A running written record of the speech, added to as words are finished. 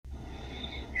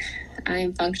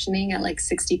I'm functioning at like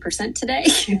 60% today.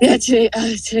 Yeah,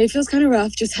 today feels kind of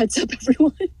rough. Just heads up,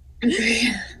 everyone.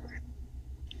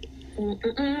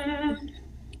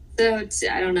 So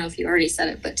I don't know if you already said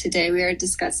it, but today we are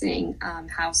discussing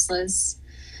houselessness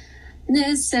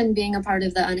and being a part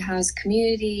of the unhoused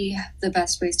community, the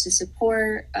best ways to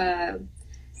support,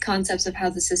 concepts of how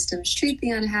the systems treat the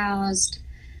unhoused,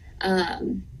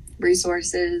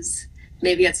 resources.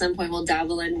 Maybe at some point we'll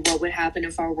dabble in what would happen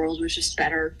if our world was just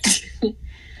better.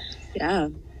 Yeah.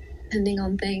 Depending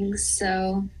on things.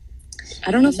 So I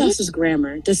don't know if this is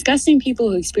grammar. Discussing people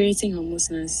who are experiencing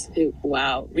homelessness.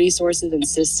 Wow. Resources and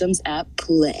systems at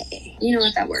play. You know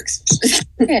what? That works.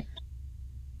 Okay.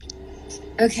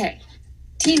 Okay.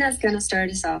 Tina's going to start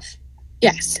us off.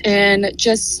 Yes. And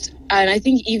I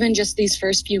think even just these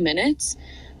first few minutes,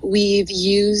 we've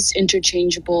used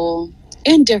interchangeable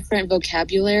and different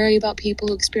vocabulary about people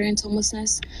who experience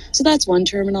homelessness. So that's one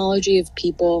terminology of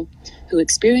people who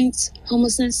experience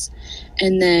homelessness,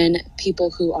 and then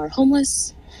people who are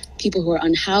homeless, people who are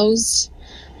unhoused,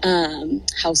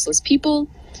 houseless people.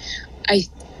 I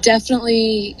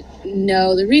definitely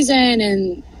know the reason,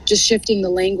 and just shifting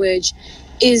the language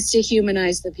is to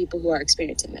humanize the people who are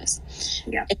experiencing this.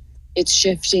 Yeah. It's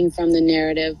shifting from the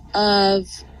narrative of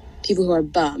people who are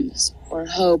bums or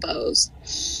hobos.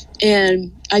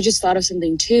 And I just thought of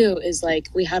something too, is like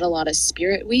we had a lot of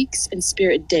spirit weeks and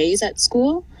spirit days at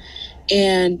school,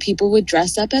 and people would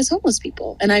dress up as homeless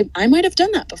people. And I might have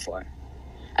done that before.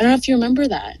 I don't know if you remember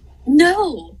that.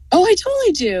 No. Oh, I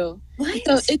totally do.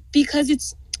 What? So because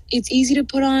it's easy to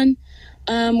put on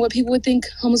what people would think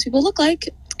homeless people look like,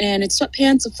 and it's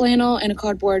sweatpants, a flannel, and a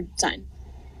cardboard sign.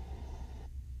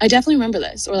 I definitely remember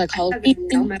this. Or like Halloween. I have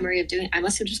no memory of doing it. I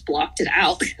must have just blocked it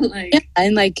out. Yeah,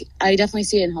 and like I definitely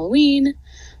see it in Halloween.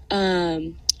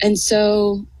 And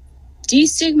so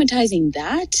destigmatizing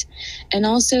that, and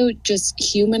also just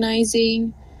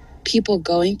humanizing people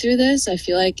going through this, I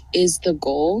feel like is the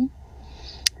goal.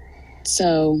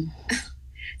 So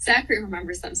Zachary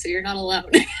remembers them, so you're not alone.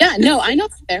 Yeah, no, I know.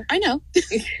 There, I know.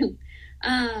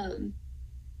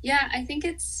 Yeah, I think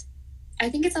it's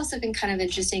also been kind of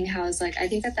interesting how it's like, I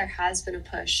think that there has been a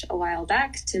push a while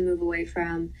back to move away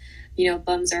from,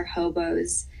 bums or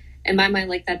hobos. In my mind,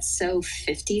 like that's so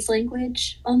 50s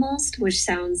language almost, which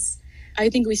sounds... I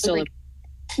think we still...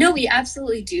 No, we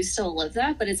absolutely do still live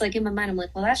that, but it's like in my mind, I'm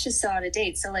like, well, that's just so out of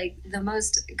date. So like the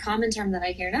most common term that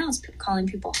I hear now is calling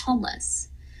people homeless.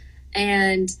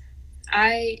 And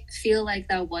I feel like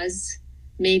that was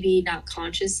maybe not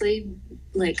consciously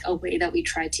like a way that we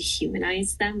tried to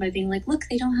humanize them by being like, look,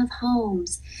 they don't have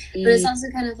homes. But it's also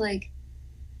kind of like,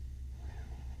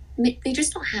 they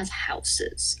just don't have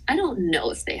houses. I don't know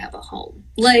if they have a home.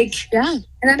 Like, yeah.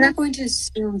 And I'm not going to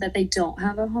assume that they don't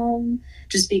have a home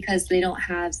just because they don't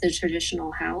have the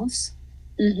traditional house.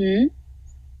 Mm-hmm.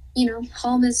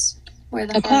 Home is where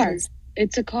the car is.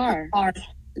 It's a car.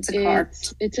 It's a car.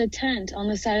 It's a tent on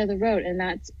the side of the road, and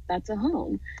that's a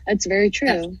home. That's very true.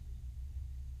 Yeah.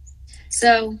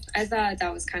 So I thought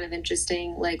that was kind of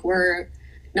interesting. Like, we're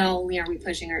not only are we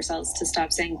pushing ourselves to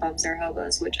stop saying bums or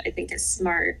hobos, which I think is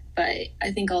smart, but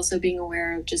I think also being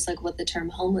aware of just like what the term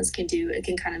homeless can do, it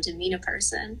can kind of demean a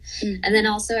person. Mm-hmm. And then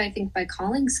also I think by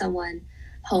calling someone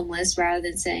homeless rather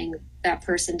than saying that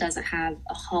person doesn't have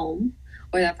a home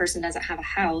or that person doesn't have a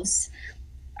house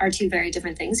are two very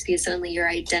different things, because suddenly you're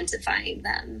identifying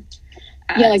them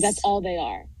as... Yeah, like that's all they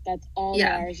are. That's all they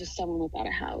are, is just someone without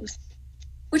a house.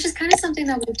 Which is kind of something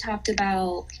that we've talked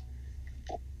about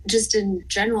just in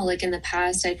general, like in the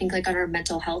past, I think like on our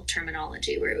mental health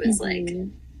terminology, where it was like,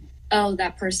 oh,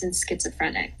 that person's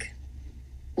schizophrenic.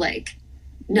 Like,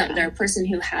 no, they're a person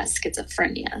who has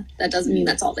schizophrenia. That doesn't mean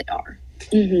that's all they are.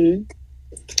 Mm-hmm.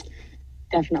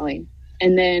 Definitely.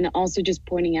 And then also just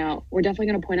pointing out, we're definitely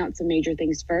going to point out some major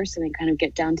things first and then kind of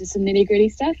get down to some nitty gritty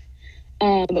stuff.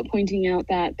 But pointing out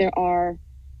that there are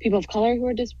people of color who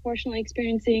are disproportionately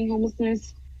experiencing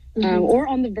homelessness, or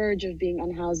on the verge of being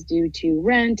unhoused due to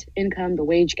rent, income, the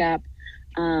wage gap,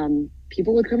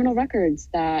 people with criminal records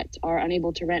that are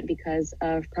unable to rent because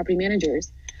of property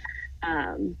managers.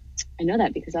 I know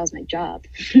that because that was my job.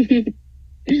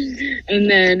 And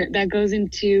then that goes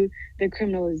into the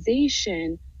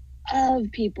criminalization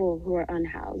of people who are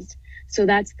unhoused. So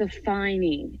that's the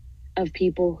fining of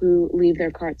people who leave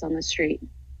their carts on the street.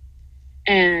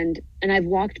 And I've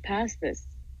walked past this,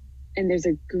 and there's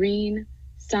a green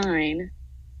sign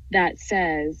that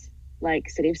says, like,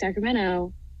 City of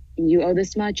Sacramento, you owe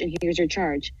this much and here's your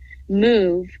charge.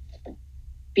 Move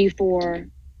before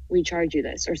we charge you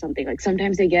this, or something. Like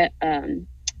sometimes they get a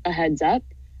heads up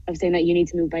of saying that you need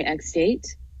to move by X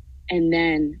date, and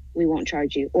then we won't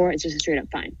charge you, or it's just a straight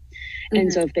up fine. Mm-hmm.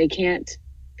 And so if they can't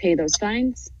pay those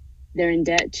fines, they're in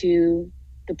debt to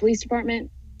the police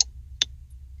department,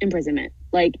 imprisonment.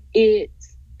 Like,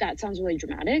 that sounds really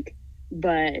dramatic,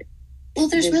 but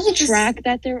there's really track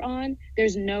that they're on,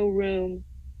 there's no room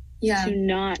to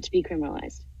not be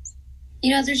criminalized.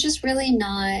 There's just really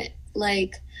not,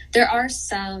 like, there are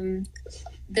some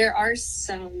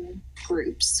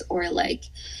groups or like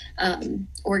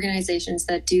organizations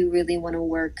that do really want to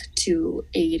work to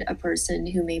aid a person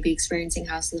who may be experiencing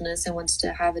houselessness and wants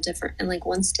to have a different, and like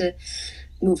wants to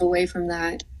move away from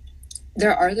that.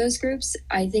 There are those groups.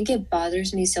 I think it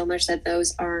bothers me so much that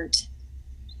those aren't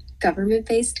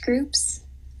government-based groups.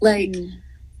 Like,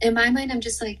 in my mind, I'm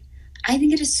just like, I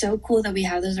think it is so cool that we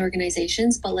have those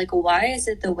organizations, but like, why is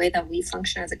it the way that we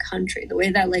function as a country, the way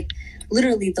that like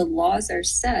literally the laws are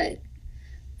set,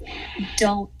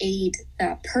 don't aid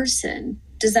that person?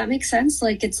 Does that make sense?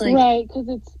 Like, it's like, right, because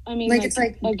it's, I mean, like it's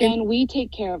like, again, we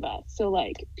take care of us, so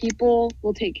like people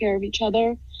will take care of each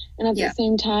other, and at the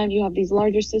same time you have these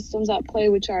larger systems at play,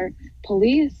 which are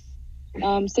police,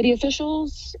 city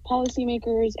officials,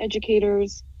 policymakers,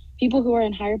 educators, people who are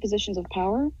in higher positions of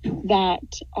power that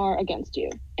are against you,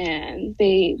 and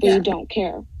they don't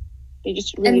care. They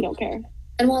just really don't care.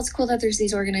 And while it's cool that there's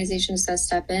these organizations that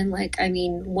step in, like, I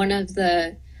mean, one of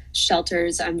the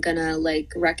shelters I'm gonna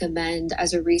like recommend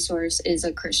as a resource is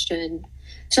a Christian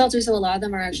shelter. So a lot of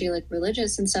them are actually like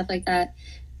religious and stuff like that.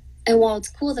 And while it's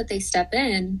cool that they step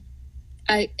in,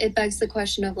 it begs the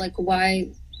question of like,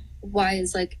 why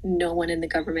is like no one in the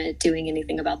government doing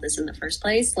anything about this in the first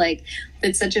place? Like,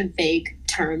 it's such a vague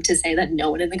term to say that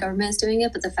no one in the government is doing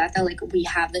it, but the fact that like we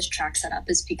have this track set up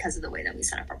is because of the way that we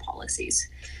set up our policies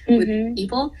with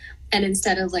people. And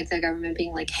instead of like the government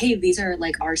being like, hey, these are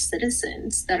like our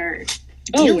citizens that are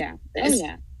dealing with this,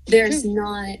 there's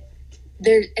not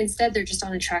there. Instead, they're just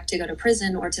on a track to go to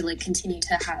prison or to like continue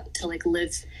to have to like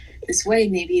live this way,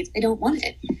 maybe if they don't want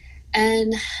it.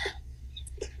 And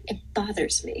it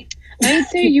bothers me. I would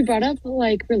say you brought up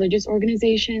like religious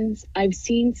organizations. I've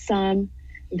seen some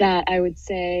that I would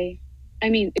say, I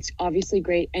mean, it's obviously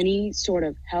great. Any sort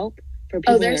of help for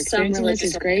people who are experiencing this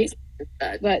is great.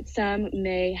 But some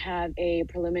may have a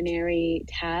preliminary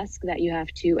task that you have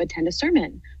to attend a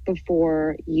sermon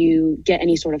before you get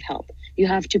any sort of help. You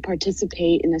have to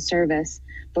participate in the service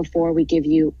before we give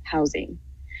you housing.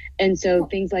 And so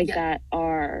things like that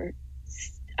are,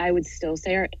 I would still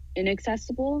say, are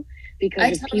inaccessible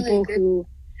because of people who,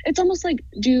 it's almost like,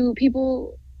 do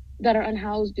people that are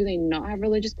unhoused, do they not have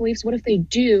religious beliefs? What if they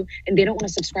do and they don't want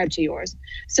to subscribe to yours?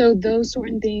 So those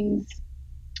certain things,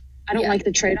 I don't like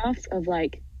the trade-off of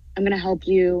like, I'm going to help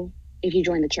you if you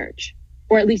join the church,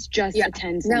 or at least just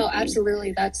attend something. No,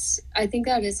 absolutely. I think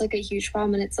that is like a huge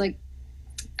problem. And it's like,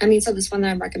 I mean, so this one that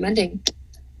I'm recommending,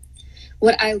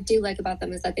 what I do like about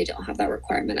them is that they don't have that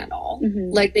requirement at all.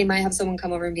 Mm-hmm. Like, they might have someone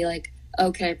come over and be like,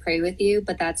 oh, can I pray with you?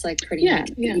 But that's like pretty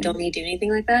much, you don't need to do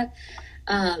anything like that.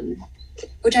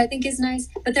 Which I think is nice.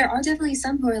 But there are definitely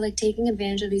some who are like taking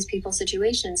advantage of these people's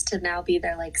situations to now be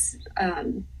their like,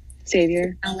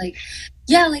 savior. Like,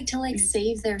 like to like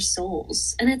save their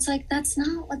souls. And it's like, that's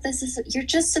not what this is. You're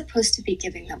just supposed to be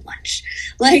giving them lunch.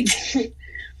 Like,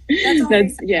 that's all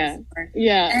that's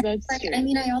like, true. I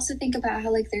mean, I also think about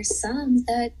how like there's some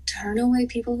that turn away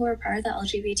people who are part of the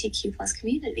LGBTQ plus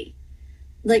community,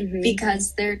 like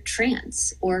because they're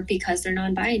trans or because they're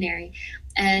non-binary,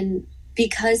 and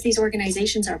because these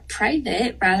organizations are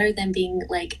private rather than being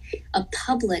like a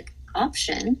public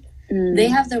option, they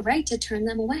have the right to turn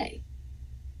them away.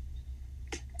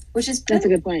 Which is that's a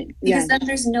good point. Because then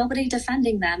there's nobody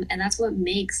defending them, and that's what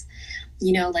makes,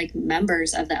 like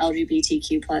members of the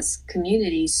LGBTQ plus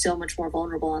community so much more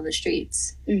vulnerable on the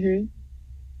streets. Mm-hmm.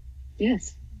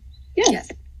 Yes.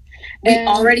 We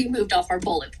already moved off our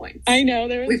bullet points. I know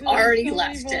we've already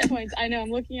left it. Points. I know.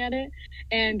 I'm looking at it,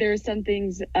 and there's some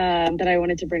things that I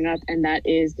wanted to bring up, and that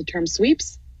is the term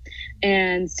sweeps.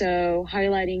 And so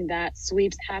highlighting that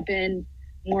sweeps happen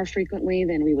more frequently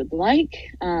than we would like.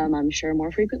 I'm sure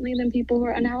more frequently than people who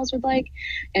are unhoused would like.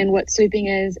 And what sweeping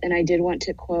is, and I did want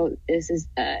to quote, this is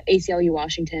ACLU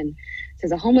Washington, it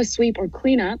says a homeless sweep or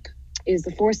cleanup is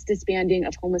the forced disbanding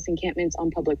of homeless encampments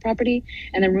on public property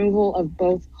and the removal of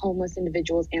both homeless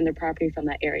individuals and their property from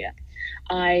that area.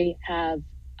 I have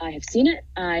seen it.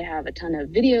 I have a ton of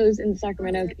videos in the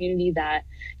Sacramento community that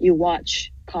you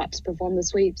watch cops perform the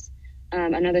sweeps.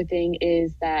 Another thing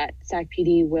is that Sac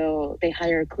PD they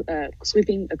hire a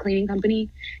cleaning company,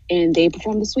 and they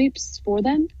perform the sweeps for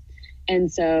them. And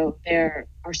so there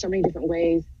are so many different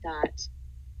ways that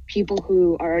people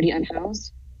who are already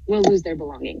unhoused will lose their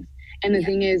belongings. And the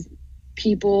thing is,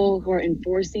 people who are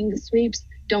enforcing the sweeps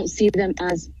don't see them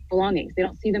as belongings. They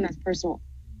don't see them as personal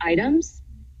items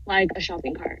like a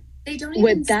shopping cart. They don't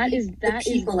even see that the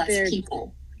people is as their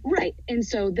people. right. And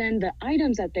so then the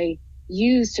items that they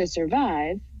use to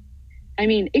survive, I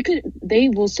mean, they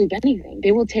will sweep anything.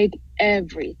 They will take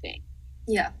everything.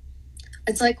 Yeah.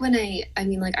 It's like when I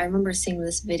remember seeing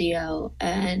this video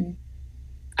and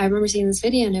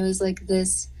it was like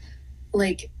this,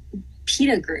 like,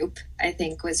 PETA group, I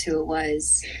think was who it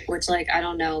was, which, like, I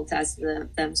don't know if that's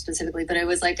them specifically, but it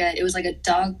was like a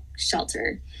dog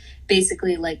shelter,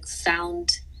 basically, like,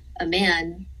 found a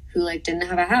man who, like, didn't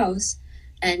have a house,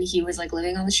 and he was, like,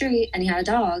 living on the street, and he had a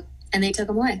dog, and they took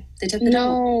him away. They took the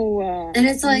dog. And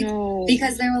it's like,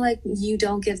 because they were like, you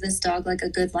don't give this dog, like, a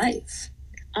good life.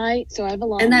 I have a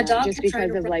lot, and that dog just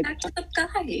because of like the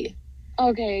guy.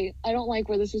 Okay, I don't like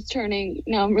where this is turning.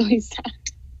 Now I'm really sad.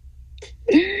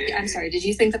 I'm sorry. Did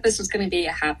you think that this was going to be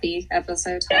a happy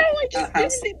episode? No, I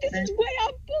just didn't think this is way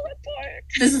off bullet point.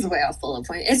 This is way off bullet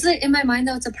point. It's like, in my mind,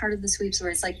 though, it's a part of the sweeps where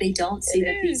it's like they don't see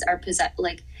that these are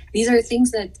these are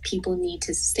things that people need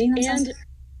to sustain themselves. And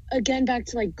again, back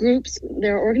to like groups,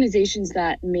 there are organizations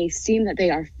that may seem that they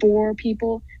are for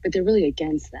people, but they're really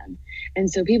against them.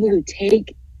 And so people who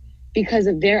take because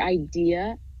of their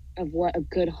idea of what a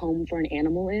good home for an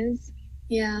animal is.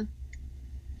 Yeah.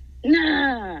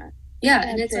 Nah. Yeah,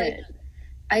 and it's like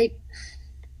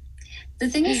the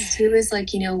thing is too is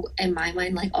like, you know, in my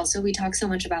mind, like also we talk so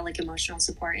much about like emotional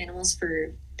support animals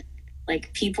for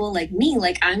like people like me,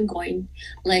 like I'm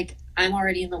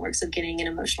already in the works of getting an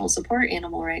emotional support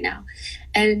animal right now.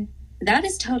 And that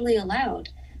is totally allowed.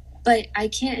 But I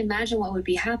can't imagine what would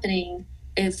be happening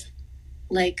if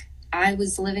like I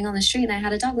was living on the street and I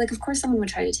had a dog. Like, of course someone would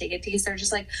try to take it because they're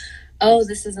just like, oh,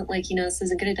 this isn't like, you know, this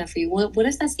isn't good enough for you. What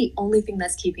if that's the only thing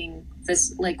that's keeping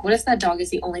this, like, what if that dog is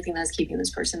the only thing that's keeping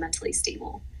this person mentally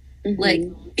stable? Mm-hmm. Like,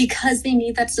 because they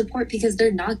need that support because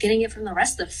they're not getting it from the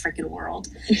rest of the freaking world.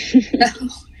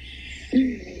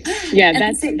 Yeah,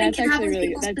 that's actually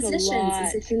really, that's a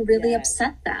lot. It can really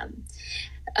upset them.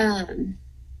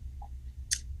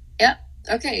 Yep.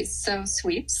 Okay, so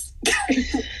sweeps.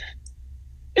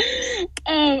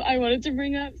 I wanted to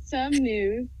bring up some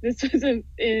news. This was in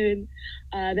the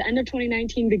end of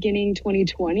 2019, beginning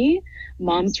 2020.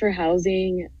 Moms for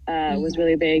Housing was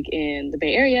really big in the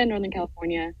Bay Area, Northern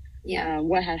California. Yeah.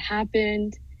 What had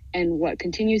happened and what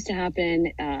continues to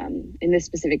happen in this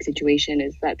specific situation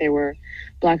is that there were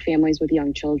Black families with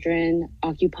young children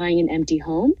occupying an empty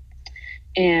home.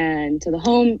 And so the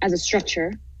home as a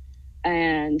structure,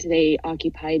 and they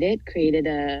occupied it, created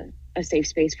a safe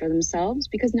space for themselves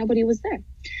because nobody was there.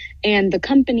 And the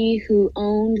company who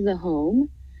owned the home,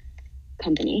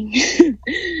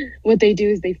 what they do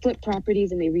is they flip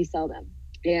properties and they resell them.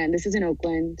 And this is in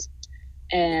Oakland.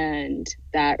 And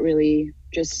that really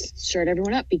just stirred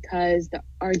everyone up because the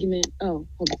argument, hold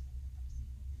on.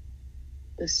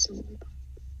 The solar box.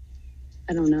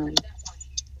 I don't know.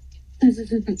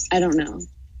 I don't know.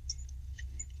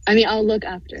 I mean, I'll look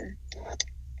after.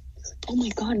 Oh my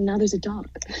God, now there's a dog.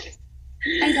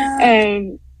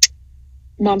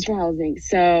 Moms for Housing.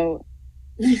 So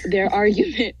their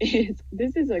argument is,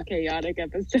 this is a chaotic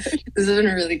episode. This has been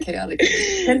a really chaotic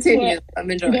Continue. I'm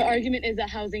enjoying The argument is that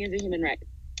housing is a human right.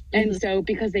 And so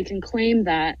because they can claim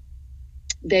that,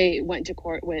 they went to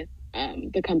court with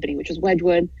the company, which was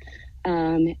Wedgwood,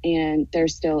 and they're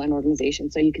still an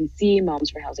organization. So you can see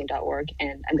momsforhousing.org,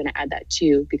 and I'm going to add that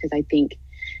too, because I think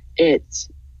it's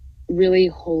really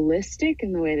holistic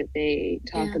in the way that they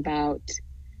talk about,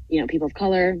 you know, people of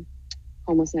color,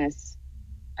 homelessness,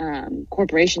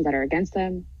 corporations that are against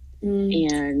them.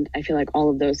 And I feel like all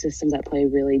of those systems at play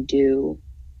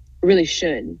really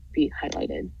should be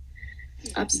highlighted.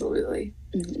 Absolutely.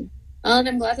 Mm-hmm. And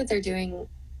I'm glad that they're doing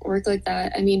work like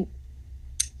that. I mean,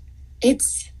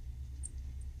 it's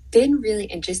been really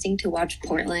interesting to watch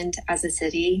Portland as a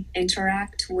city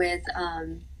interact with,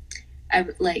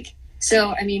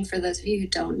 so, I mean, for those of you who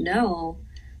don't know,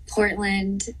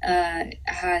 Portland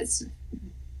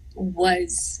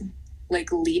was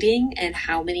like leading in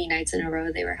how many nights in a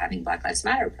row they were having Black Lives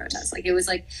Matter protests. Like,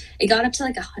 it got up to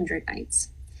like 100 nights.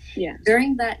 Yeah.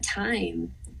 During that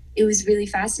time, it was really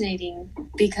fascinating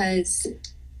because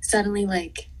suddenly,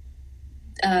 like,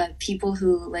 people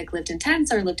who like lived in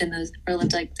tents or lived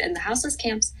like in the houseless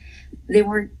camps, they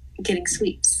weren't getting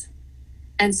sweeps.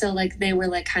 And so like they were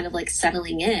like kind of like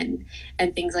settling in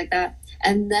and things like that.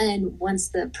 And then once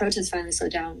the protests finally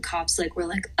slowed down, cops like were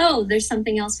like, oh, there's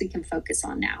something else we can focus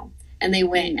on now. And they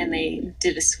went and they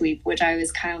did a sweep, which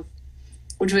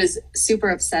was super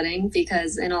upsetting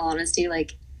because in all honesty,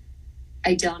 like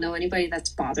I don't know anybody that's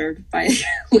bothered by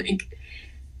like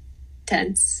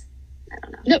tense. I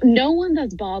don't know. No one's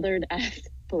as bothered as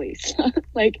police.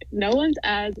 Like, no one's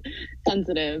as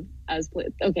sensitive as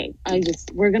police. Okay,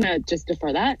 we're gonna just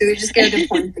defer that. So we just go to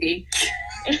point B.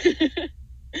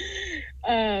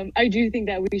 I do think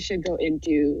that we should go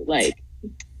into like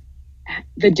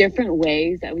the different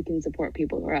ways that we can support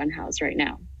people who are unhoused right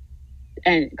now.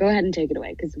 And go ahead and take it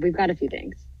away, because we've got a few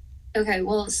things. Okay,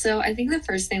 well, so I think the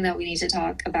first thing that we need to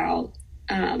talk about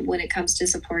when it comes to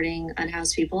supporting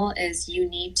unhoused people is you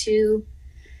need to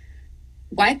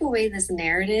wipe away this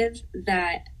narrative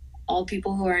that all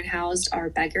people who are unhoused are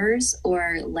beggars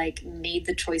or like made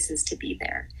the choices to be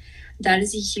there. That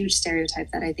is a huge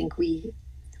stereotype that I think we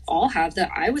all have, that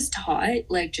I was taught,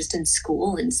 like just in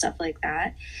school and stuff like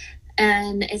that.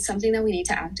 And it's something that we need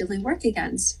to actively work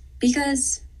against,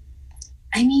 because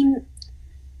I mean,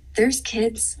 there's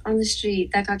kids on the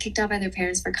street that got kicked out by their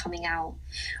parents for coming out,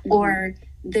 or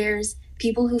there's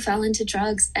people who fell into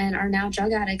drugs and are now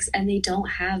drug addicts, and they don't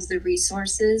have the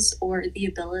resources or the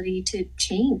ability to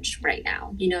change right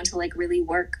now, you know, to like really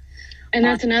work. And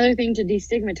that's another thing to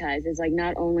destigmatize, is like,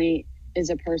 not only is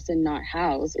a person not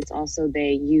housed, it's also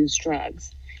they use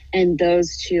drugs, and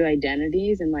those two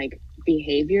identities and like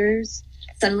behaviors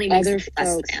suddenly makes other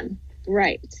folks than.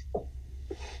 Right.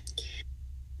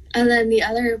 And then the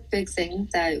other big thing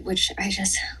which I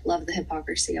just love the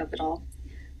hypocrisy of it all.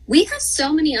 We have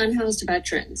so many unhoused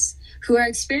veterans who are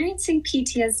experiencing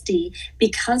PTSD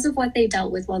because of what they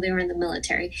dealt with while they were in the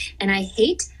military. And I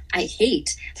hate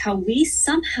how we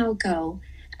somehow go,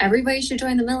 everybody should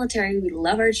join the military, we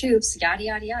love our troops, yada,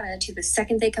 yada, yada, to the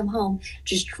second they come home,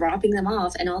 just dropping them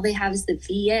off, and all they have is the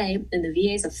VA, and the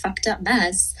VA is a fucked up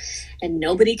mess, and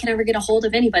nobody can ever get a hold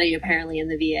of anybody, apparently, in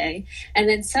the VA. And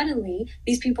then suddenly,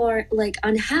 these people are, like,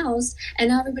 unhoused, and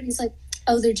now everybody's like,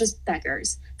 oh, they're just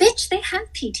beggars. Bitch, they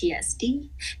have PTSD.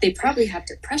 They probably have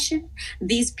depression.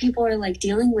 These people are, like,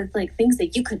 dealing with, like, things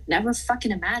that you could never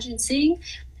fucking imagine seeing.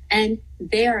 And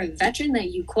they are a veteran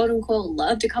that you quote unquote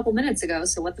loved a couple minutes ago.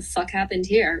 So what the fuck happened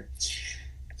here?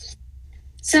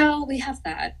 So we have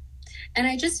that. And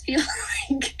I just feel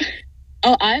like...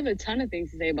 Oh, I have a ton of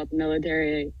things to say about the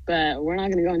military, but we're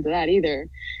not going to go into that either.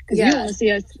 Because you want to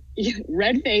see us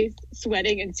red-faced,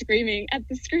 sweating, and screaming at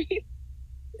the screen.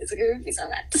 It's going to be so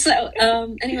bad. So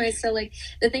anyway, so like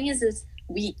the thing is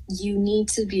you need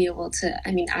to be able to,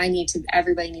 I mean,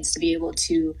 everybody needs to be able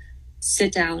to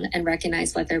sit down and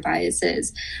recognize what their bias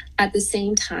is. At the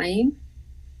same time,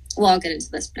 well, I'll get into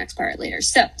this next part later.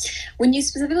 So when you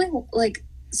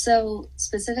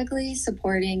specifically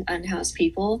supporting unhoused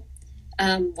people,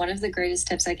 one of the greatest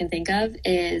tips I can think of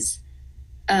is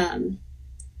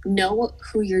know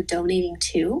who you're donating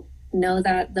to. Know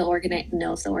that know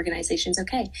if the organization's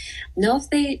okay. Know if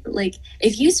they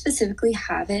if you specifically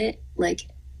have it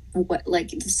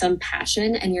some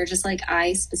passion, and you're just like,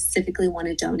 I specifically want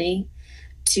to donate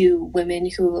to women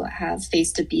who have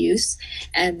faced abuse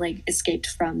and like escaped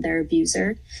from their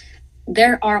abuser.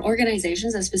 There are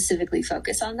organizations that specifically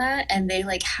focus on that, and they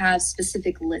like have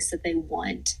specific lists that they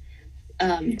want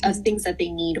of things that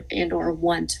they need and or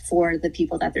want for the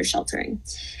people that they're sheltering.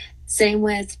 Same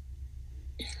with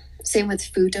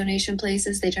food donation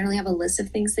places. They generally have a list of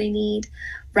things they need.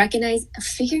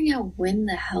 Figuring out when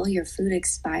the hell your food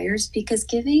expires, because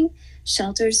giving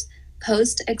shelters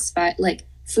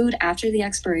food after the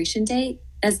expiration date,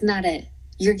 that's not it.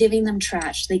 You're giving them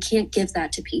trash. They can't give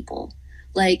that to people.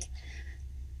 Like,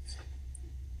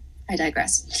 I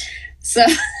digress. So,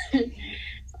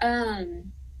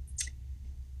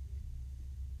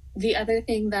 the other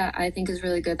thing that I think is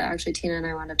really good that actually Tina and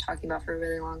I wound up talking about for a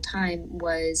really long time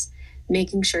was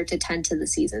making sure to tend to the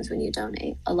seasons when you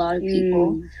donate. A lot of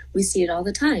people, we see it all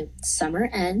the time. Summer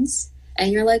ends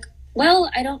and you're like, well,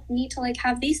 I don't need to like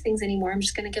have these things anymore. I'm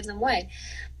just going to give them away.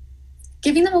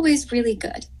 Giving them away is really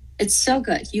good. It's so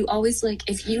good. You always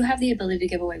if you have the ability to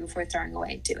give away before throwing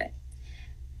away, do it.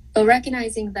 But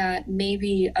recognizing that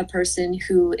maybe a person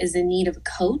who is in need of a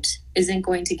coat isn't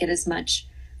going to get as much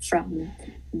from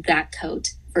that coat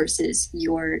versus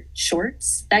your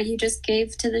shorts that you just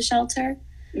gave to the shelter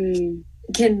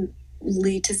can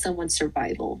lead to someone's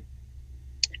survival.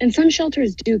 And some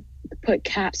shelters do put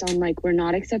caps on, like, we're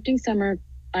not accepting summer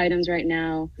items right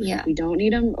now. Yeah. We don't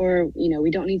need them, or,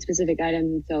 we don't need specific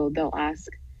items. So they'll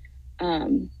ask.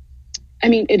 I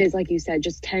mean, it is, like you said,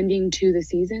 just tending to the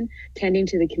season, tending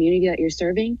to the community that you're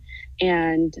serving.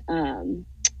 And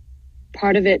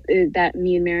part of it is that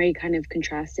me and Mary kind of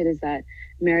contrasted is that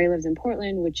Mary lives in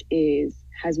Portland, which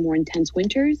has more intense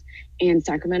winters, and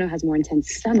Sacramento has more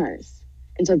intense summers.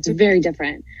 And so it's very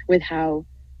different with how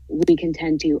we can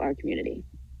tend to our community.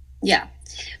 Yeah,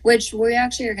 which we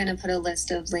actually are going to put a list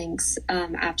of links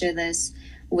after this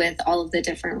with all of the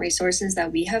different resources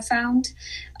that we have found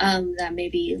that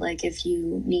maybe like if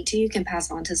you need to, you can pass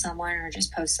on to someone or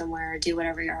just post somewhere or do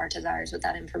whatever your heart desires with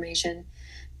that information.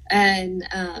 And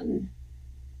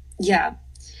yeah,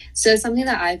 so something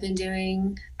that I've been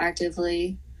doing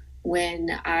actively when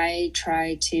I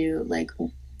try to like,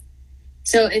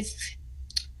 so if,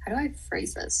 how do I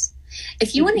phrase this?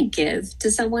 If you want to give to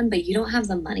someone, but you don't have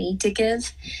the money to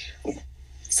give,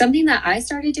 something that I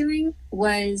started doing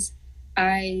was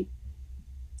I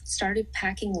started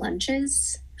packing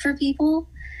lunches for people.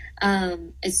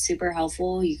 It's super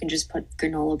helpful. You can just put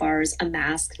granola bars, a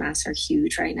mask. Masks are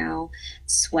huge right now.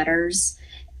 Sweaters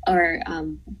or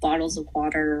bottles of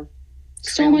water.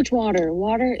 So much water.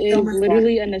 Water So is much water.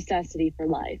 literally a necessity for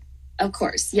life. Of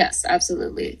course, yes,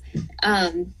 absolutely.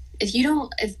 If you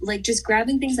don't, if like just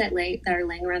grabbing things that are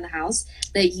laying around the house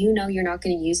that you know you're not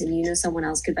going to use and you know someone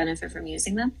else could benefit from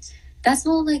using them, that's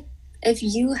all. Like if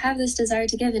you have this desire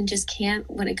to give and just can't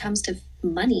when it comes to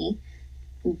money,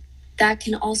 that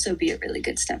can also be a really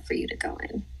good step for you to go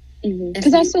in.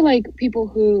 Because also like people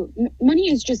who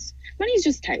money is just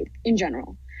tight in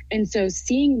general, and so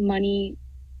seeing money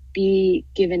be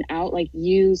given out, like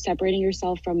you separating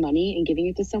yourself from money and giving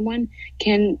it to someone,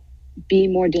 can be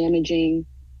more damaging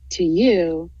to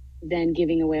you than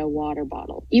giving away a water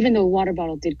bottle, even though a water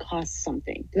bottle did cost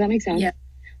something. Does that make sense? Yeah.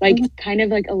 Like kind of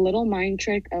like a little mind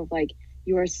trick of like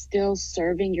you are still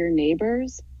serving your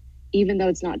neighbors even though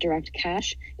it's not direct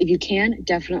cash. If you can,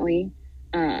 definitely,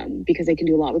 because they can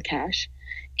do a lot with cash.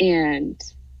 And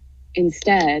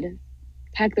instead,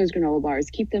 pack those granola bars,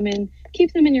 keep them in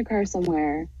your car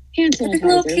somewhere. Hand Like a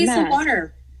little sanitizer, case of mask.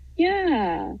 water.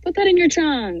 Yeah, put that in your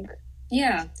trunk.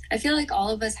 Yeah, I feel like all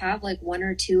of us have like one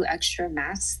or two extra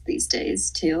masks these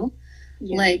days too.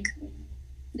 Yeah. Like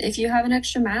if you have an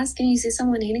extra mask and you see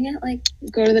someone eating it, like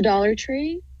go to the Dollar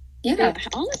Tree. Yeah,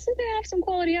 honestly, they have some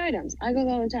quality items. I go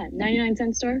there all the time.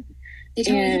 99-cent store.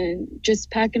 totally and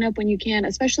just packing up when you can,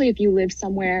 especially if you live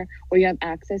somewhere where you have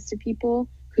access to people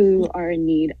who are in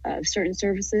need of certain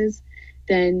services,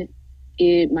 then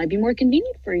it might be more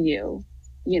convenient for you,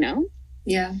 you know?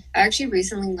 Yeah, I actually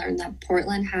recently learned that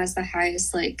Portland has the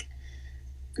highest like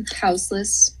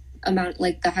houseless amount,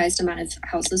 like the highest amount of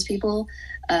houseless people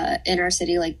in our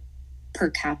city, like per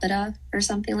capita or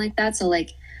something like that. So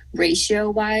like ratio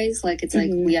wise, like it's like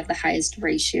we have the highest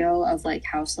ratio of like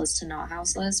houseless to not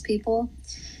houseless people.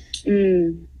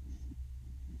 It's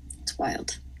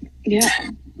wild. Yeah.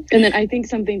 And then I think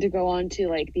something to go on to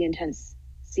like the intense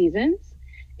seasons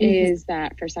is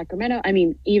that for Sacramento, I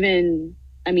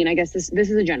guess this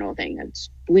is a general thing.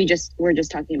 We're just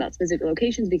talking about specific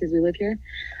locations because we live here.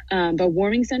 But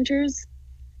warming centers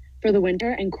for the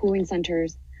winter and cooling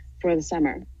centers for the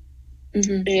summer.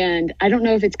 And I don't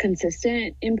know if it's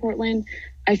consistent in Portland.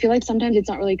 I feel like sometimes it's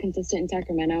not really consistent in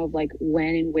Sacramento of like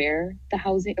when and where the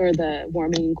housing or the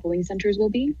warming and cooling centers will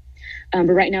be. But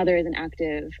right now there is an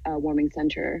active warming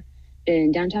center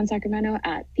in downtown Sacramento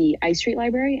at the I Street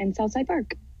Library and Southside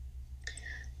Park.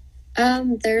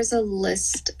 There's a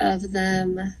list of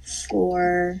them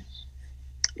for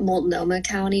Multnomah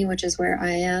County, which is where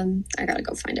I am. I gotta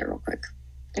go find it real quick.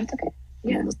 That's okay.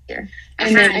 I'm almost here.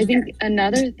 And then I think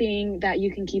another thing that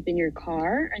you can keep in your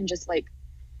car and just like,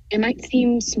 it might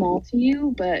seem small to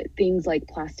you, but things like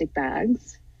plastic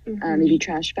bags, maybe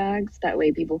trash bags. That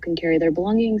way people can carry their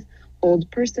belongings,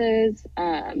 old purses,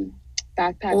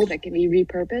 backpacks that can be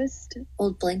repurposed.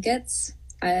 Old blankets.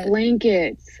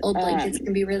 Old blankets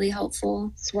can be really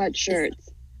helpful. Sweatshirts.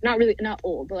 Not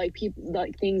old, but like people,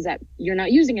 like things that you're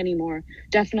not using anymore.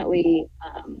 Definitely.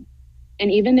 And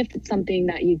even if it's something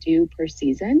that you do per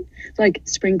season, like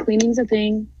spring cleaning's a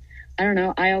thing. I don't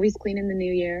know. I always clean in the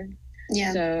new year.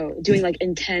 Yeah. So doing like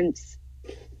intense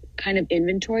kind of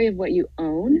inventory of what you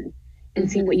own and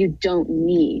seeing what you don't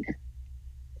need.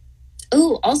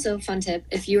 Oh, also fun tip.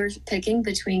 If you're picking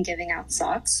between giving out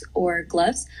socks or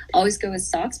gloves, always go with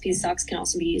socks because socks can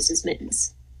also be used as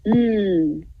mittens.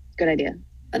 Good idea.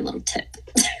 Fun little tip.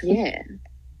 Yeah.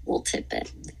 We'll tip it.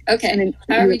 Okay. And then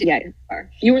how are we doing? Yeah.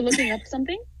 You were looking up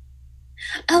something?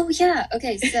 Oh yeah.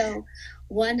 Okay. So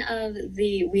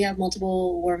we have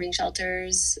multiple warming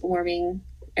shelters, warming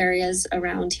areas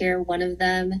around here. One of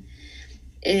them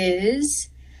is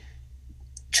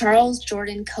Charles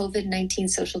Jordan COVID-19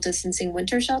 Social Distancing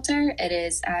Winter Shelter. It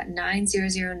is at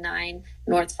 9009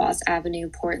 North Foss Avenue,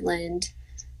 Portland,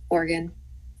 Oregon.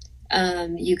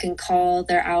 You can call.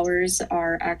 Their hours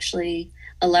are actually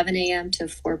 11 a.m. to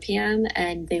 4 p.m.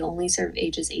 and they only serve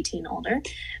ages 18 older.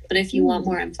 But if you want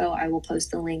more info, I will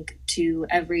post the link to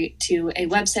a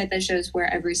website that shows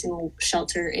where every single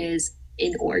shelter is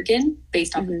in Oregon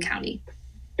based off of county.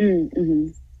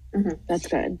 That's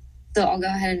good. So I'll go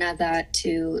ahead and add that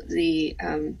to the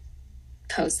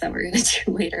post that we're going to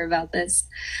do later about this.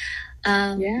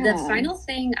 The final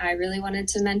thing I really wanted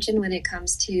to mention when it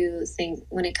comes to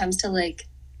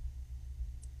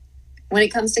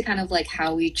kind of like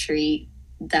how we treat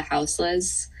the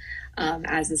houseless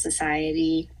as a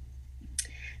society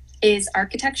is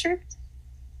architecture.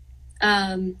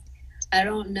 I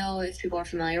don't know if people are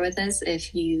familiar with this.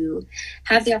 If you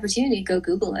have the opportunity, go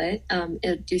Google it.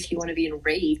 If you want to be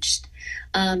enraged,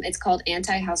 it's called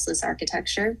anti-houseless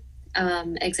architecture.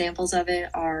 Examples of it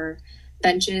are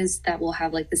benches that will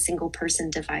have like the single person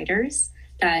dividers.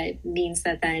 That means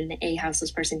that then a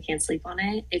houseless person can't sleep on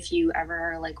it. If you ever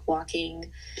are like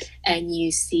walking and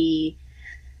you see,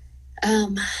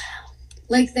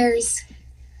 like there's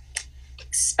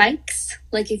spikes,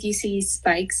 like if you see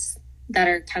spikes that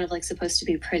are kind of like supposed to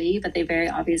be pretty, but they very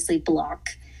obviously block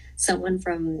someone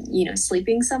from,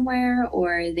 sleeping somewhere,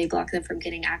 or they block them from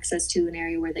getting access to an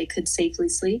area where they could safely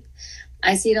sleep.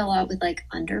 I see it a lot with like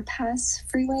underpass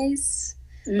freeways,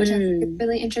 which I think is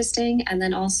really interesting. And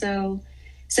then also,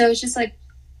 so it's just like,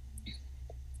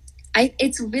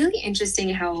 it's really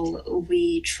interesting how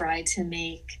we try to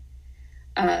make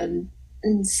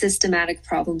systematic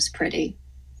problems pretty.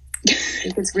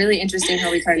 It's really interesting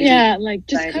how we try to like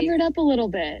just cover it up a little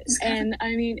bit. And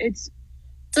I mean, it's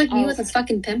like me with a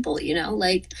fucking pimple,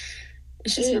 like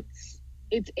it's just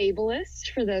it's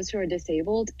ableist for those who are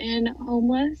disabled and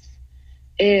homeless.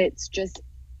 It's just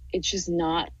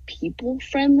not people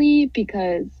friendly,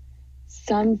 because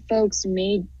some folks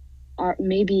may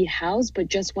be housed but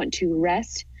just want to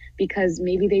rest because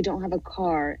maybe they don't have a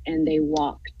car and they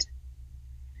walked.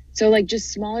 So like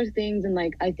just smaller things. And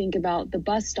like I think about the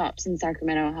bus stops in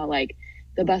Sacramento, how like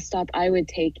the bus stop I would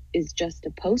take is just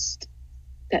a post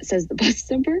that says the bus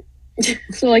number.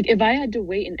 So like if I had to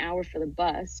wait an hour for the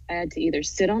bus, I had to either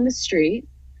sit on the street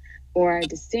or I had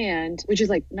to stand, which is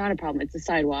like not a problem. It's a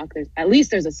sidewalk.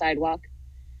 There's a sidewalk.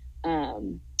 Or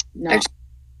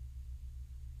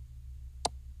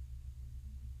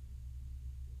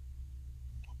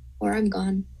I'm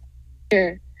gone.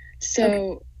 Sure.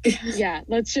 So yeah,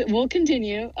 we'll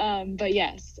continue. But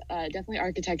yes, definitely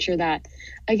architecture that,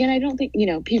 again, I don't think,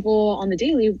 people on the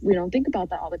daily, we don't think about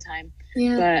that all the time.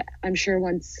 Yeah. But I'm sure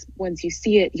once you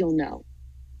see it, you'll know.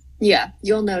 Yeah,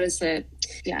 you'll notice it.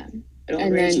 Yeah.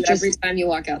 And then every time you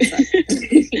walk outside.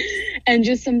 And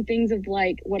just some things of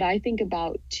like what I think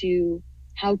about too,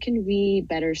 how can we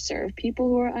better serve people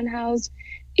who are unhoused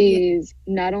is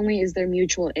not only is there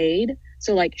mutual aid,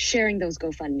 so like sharing those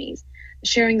GoFundMes,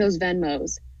 sharing those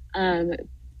Venmos,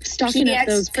 stocking up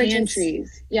those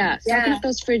pantries. Yeah, stocking up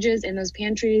those fridges and those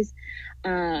pantries.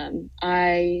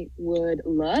 I would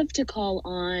love to call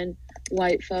on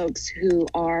white folks who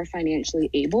are financially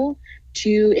able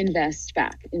to invest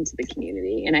back into the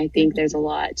community. And I think there's a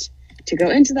lot to go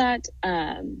into that,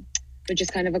 but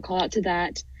just kind of a call out to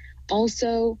that.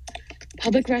 Also,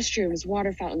 public restrooms,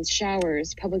 water fountains,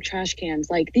 showers, public trash cans,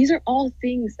 like these are all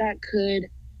things that could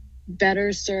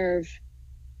better serve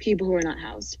people who are not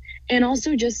housed, and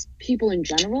also just people in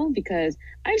general, because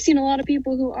I've seen a lot of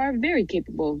people who are very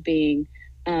capable of being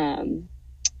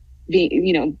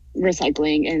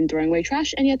recycling and throwing away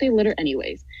trash, and yet they litter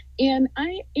anyways. And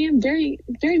I am very,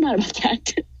 very mad about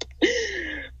that.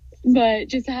 But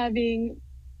just having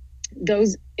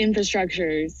those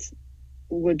infrastructures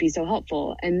would be so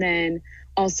helpful. And then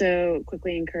also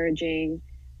quickly encouraging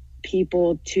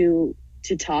people to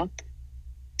talk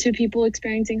to people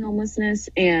experiencing homelessness.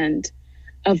 And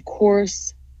of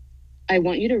course, I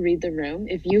want you to read the room.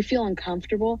 If you feel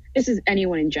uncomfortable, this is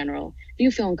anyone in general. If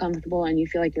you feel uncomfortable and you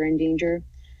feel like you're in danger,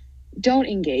 don't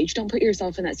engage. Don't put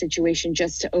yourself in that situation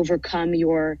just to overcome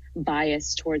your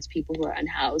bias towards people who are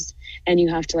unhoused. And you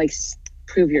have to like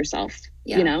prove yourself,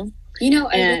 and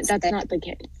that's not the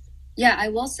case. Yeah, I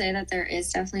will say that there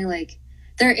is definitely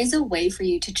there is a way for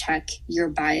you to check your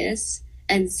bias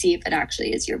and see if it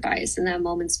actually is your bias in that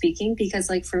moment speaking. Because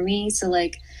for me, so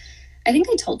I think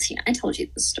I told you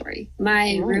this story.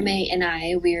 My roommate and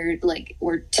I, we're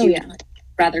two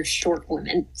rather short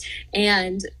women,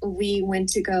 and we went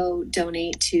to go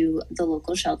donate to the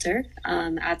local shelter.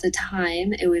 At the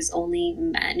time, it was only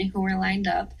men who were lined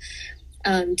up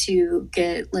to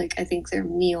get I think their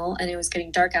meal, and it was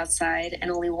getting dark outside,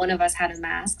 and only one of us had a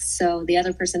mask, so the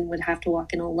other person would have to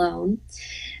walk in alone.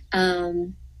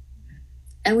 And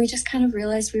we just kind of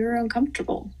realized we were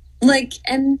uncomfortable.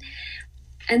 And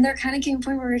And there kind of came a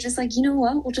point where we were just like, you know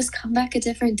what, we'll just come back a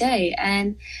different day.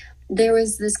 And there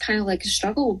was this kind of like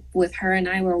struggle with her and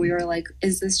I where we were like,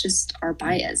 is this just our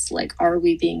bias? Like, are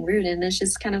we being rude? And it's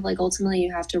just kind of like ultimately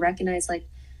you have to recognize, like,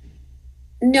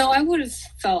 no, I would have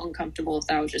felt uncomfortable if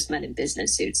that was just men in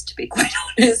business suits, to be quite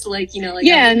honest. Like, you know, like,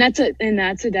 yeah, and that's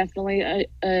a definitely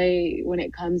a when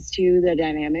it comes to the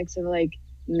dynamics of like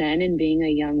men and being a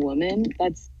young woman,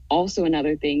 that's also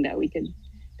another thing that we could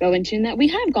go into and that we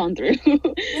have gone through well,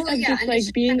 of yeah, just and it's like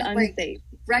just being kind of like unsafe.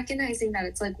 recognizing that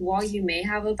it's like while you may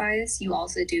have a bias, you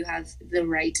also do have the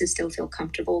right to still feel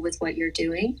comfortable with what you're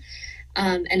doing.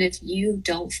 And if you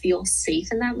don't feel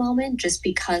safe in that moment, just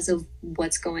because of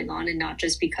what's going on, and not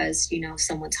just because you know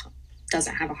someone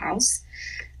doesn't have a house,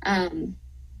 um,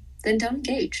 then don't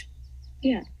engage.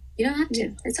 Yeah, You don't have yeah.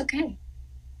 to. It's okay.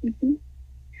 Mm-hmm.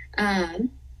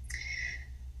 Um,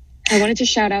 I wanted to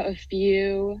shout out a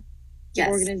few yes.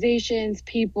 organizations,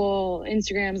 people,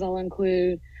 Instagrams. I'll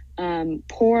include.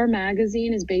 Poor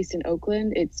Magazine is based in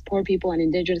Oakland. It's poor people and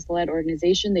indigenous led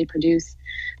organization. They produce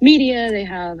media, they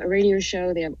have a radio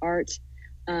show, they have art,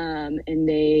 and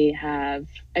they have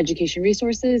education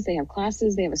resources, they have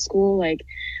classes, they have a school. Like,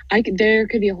 there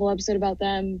could be a whole episode about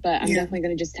them, but I'm Yeah. definitely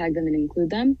going to just tag them and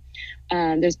include them.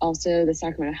 There's also the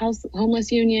Sacramento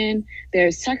Homeless Union.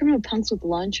 There's Sacramento Punks with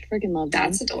Lunch. Freaking love them.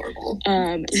 That's adorable.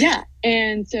 Yeah,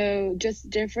 and so just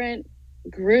different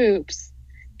groups,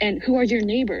 and who are your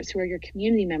neighbors, who are your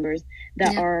community members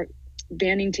that are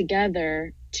banding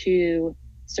together to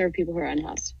serve people who are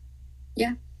unhoused.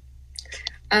 Yeah.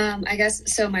 I guess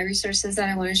so. My resources that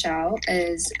I want to shout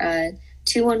is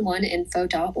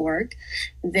 211info.org.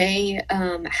 They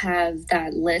have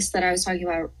that list that I was talking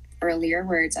about earlier,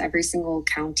 where it's every single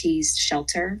county's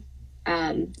shelter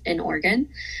in Oregon.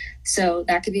 So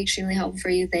that could be extremely helpful for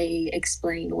you. They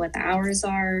explain what the hours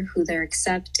are, who they're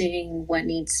accepting, what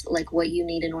needs, like what you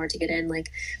need in order to get in.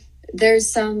 Like,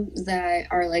 there's some that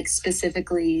are like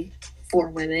specifically for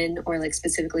women or like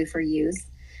specifically for youth.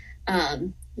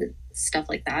 Um, Stuff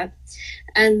like that.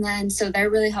 And then, so they're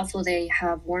really helpful. They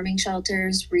have warming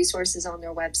shelters, resources on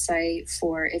their website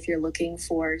for if you're looking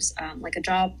for like a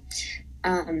job.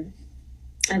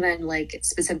 And then, like,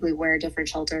 specifically where different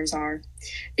shelters are.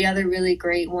 The other really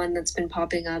great one that's been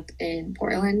popping up in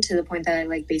Portland, to the point that I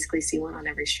like basically see one on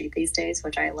every street these days,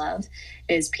 which I love,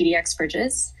 is PDX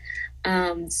Fridges.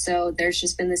 So there's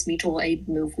just been this mutual aid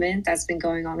movement that's been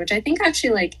going on, which I think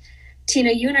actually, like,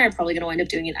 Tina, you and I are probably going to wind up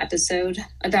doing an episode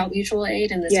about mutual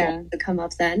aid, and this will come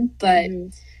up then. But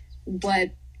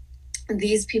what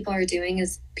these people are doing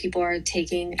is people are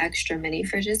taking extra mini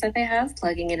fridges that they have,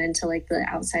 plugging it into like the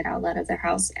outside outlet of their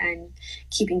house, and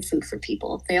keeping food for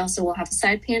people. They also will have a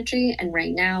side pantry, and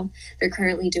right now they're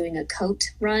currently doing a coat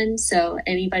run. So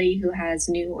anybody who has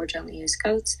new or gently used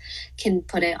coats can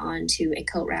put it onto a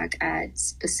coat rack at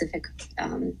specific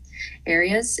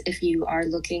areas. If you are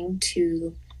looking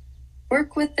to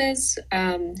work with this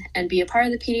and be a part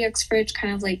of the PDX Fridge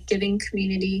kind of like giving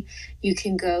community, you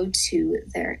can go to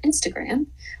their Instagram,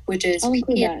 which is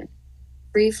PDX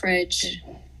Free Fridge,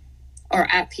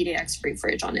 or at PDX Free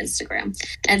Fridge on Instagram.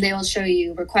 And they will show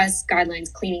you requests,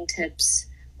 guidelines, cleaning tips,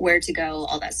 where to go,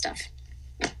 all that stuff.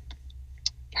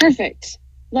 Perfect.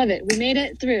 Love it. We made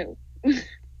it through.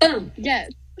 Boom.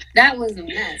 Yes. That was a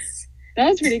mess. That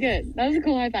was pretty good. That was a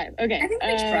cool high five. Okay. I think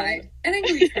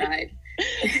we tried.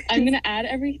 I'm going to add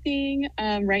everything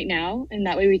right now, and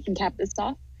that way we can cap this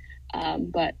off.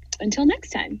 But until next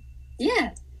time.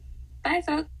 Yeah. Bye,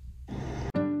 folks.